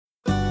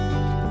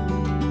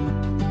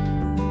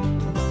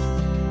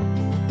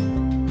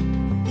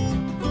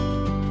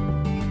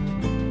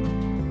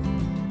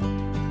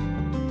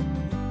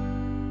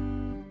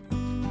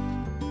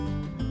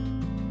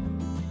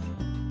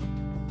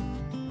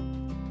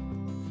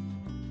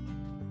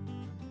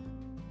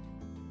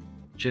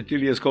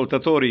Gentili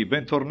ascoltatori,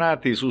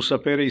 bentornati su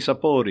Sapere i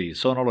Sapori.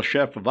 Sono lo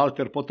chef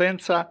Walter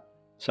Potenza.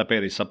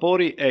 Sapere i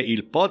Sapori è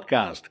il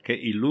podcast che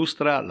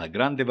illustra la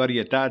grande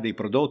varietà dei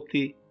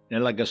prodotti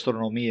nella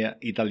gastronomia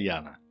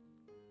italiana.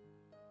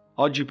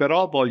 Oggi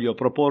però voglio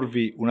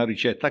proporvi una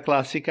ricetta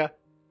classica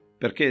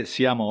perché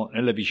siamo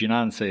nelle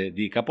vicinanze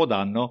di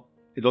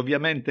Capodanno ed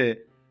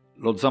ovviamente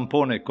lo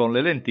zampone con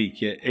le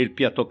lenticchie è il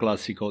piatto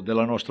classico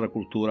della nostra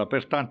cultura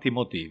per tanti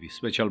motivi,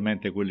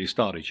 specialmente quelli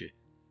storici.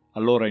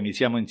 Allora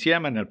iniziamo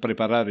insieme nel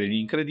preparare gli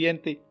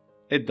ingredienti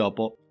e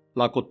dopo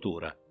la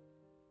cottura.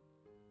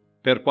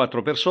 Per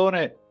 4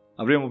 persone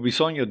avremo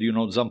bisogno di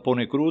uno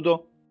zampone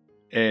crudo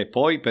e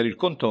poi per il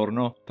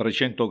contorno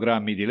 300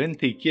 g di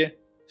lenticchie,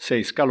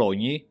 6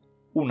 scalogni,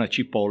 una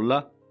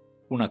cipolla,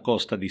 una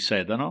costa di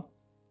sedano,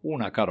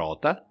 una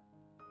carota,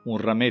 un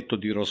rametto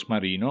di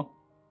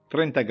rosmarino,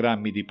 30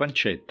 g di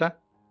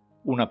pancetta,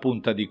 una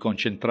punta di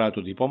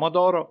concentrato di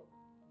pomodoro,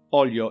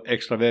 olio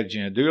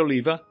extravergine di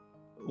oliva,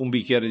 un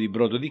bicchiere di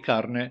brodo di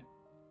carne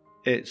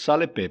e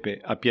sale e pepe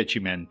a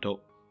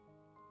piacimento.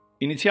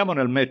 Iniziamo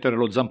nel mettere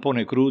lo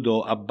zampone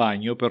crudo a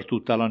bagno per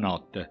tutta la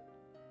notte.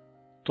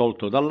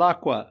 Tolto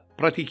dall'acqua,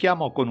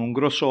 pratichiamo con un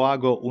grosso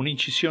ago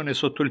un'incisione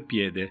sotto il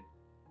piede,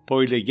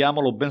 poi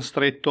leghiamolo ben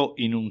stretto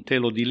in un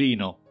telo di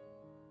lino.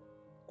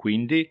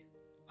 Quindi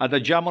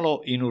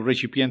adagiamolo in un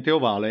recipiente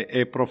ovale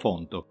e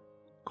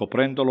profondo,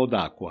 coprendolo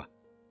d'acqua.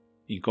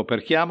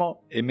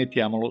 Incoperchiamo e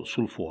mettiamolo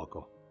sul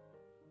fuoco.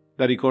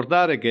 Da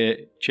ricordare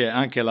che c'è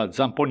anche la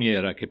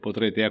zamponiera che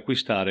potrete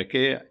acquistare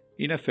che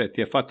in effetti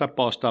è fatta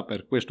apposta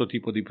per questo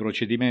tipo di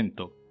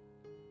procedimento.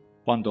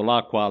 Quando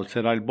l'acqua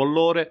alzerà il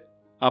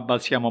bollore,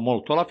 abbassiamo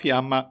molto la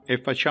fiamma e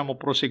facciamo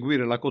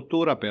proseguire la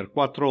cottura per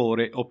 4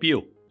 ore o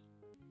più.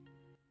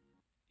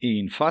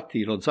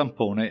 Infatti lo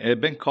zampone è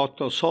ben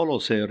cotto solo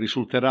se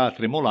risulterà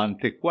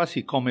tremolante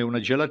quasi come una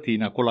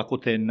gelatina con la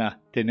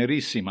cotenna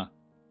tenerissima.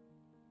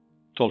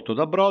 Tolto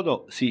da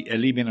brodo si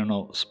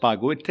eliminano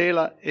spago e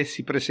tela e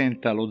si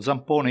presenta lo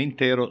zampone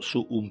intero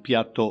su un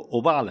piatto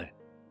ovale.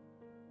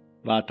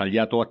 Va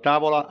tagliato a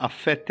tavola a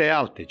fette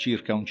alte,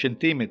 circa 1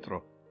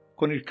 centimetro,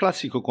 con il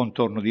classico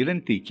contorno di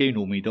lenticchie in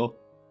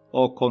umido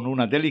o con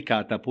una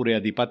delicata purea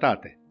di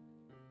patate.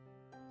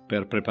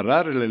 Per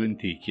preparare le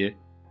lenticchie,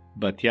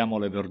 battiamo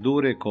le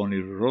verdure con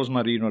il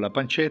rosmarino e la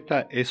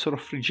pancetta e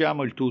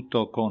soffriggiamo il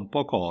tutto con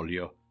poco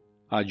olio.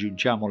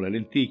 Aggiungiamo le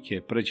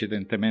lenticchie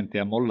precedentemente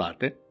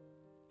ammollate,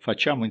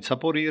 facciamo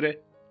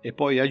insaporire e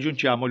poi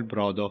aggiungiamo il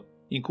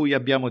brodo in cui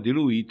abbiamo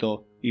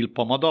diluito il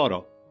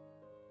pomodoro.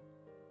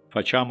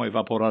 Facciamo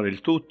evaporare il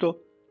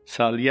tutto,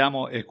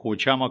 saliamo e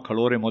cuociamo a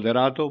calore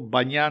moderato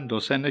bagnando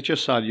se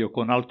necessario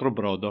con altro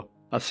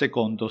brodo, a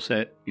secondo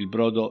se il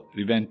brodo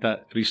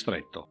diventa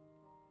ristretto.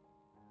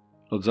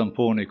 Lo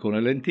zampone con le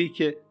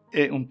lenticchie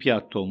è un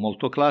piatto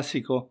molto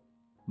classico,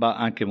 ma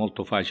anche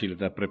molto facile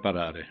da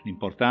preparare.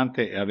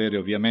 L'importante è avere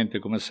ovviamente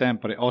come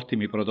sempre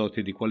ottimi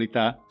prodotti di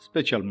qualità,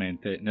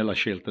 specialmente nella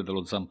scelta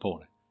dello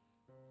zampone.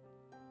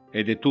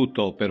 Ed è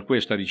tutto per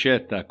questa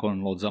ricetta con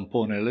lo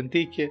zampone e le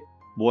lenticchie.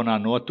 Buon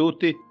anno a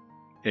tutti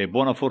e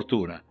buona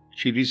fortuna.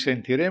 Ci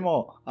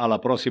risentiremo alla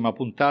prossima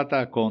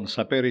puntata con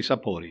Sapere i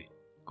Sapori,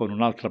 con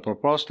un'altra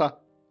proposta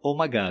o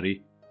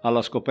magari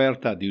alla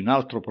scoperta di un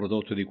altro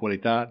prodotto di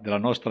qualità della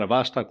nostra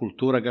vasta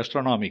cultura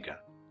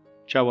gastronomica.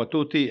 Ciao a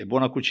tutti e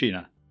buona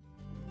cucina!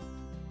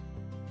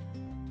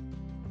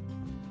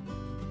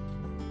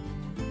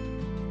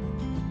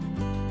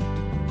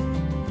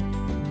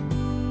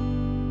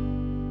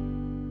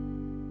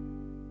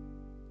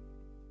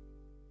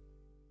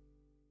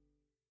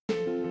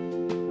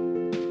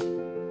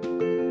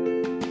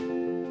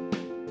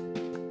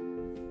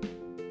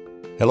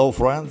 Hello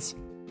friends,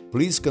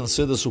 please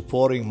consider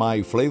supporting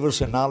my Flavors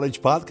and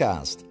Knowledge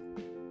podcast.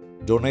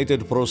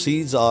 Donated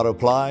proceeds are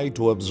applied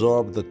to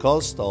absorb the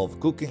cost of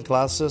cooking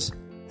classes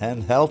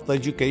and health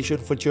education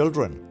for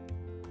children.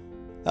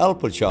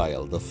 Help a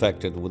child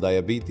affected with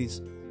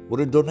diabetes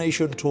with a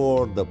donation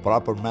toward the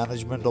proper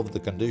management of the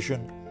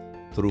condition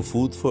through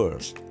Food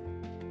First.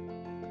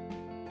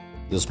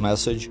 This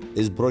message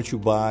is brought to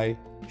you by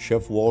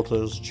Chef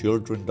Walter's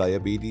Children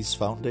Diabetes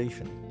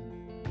Foundation.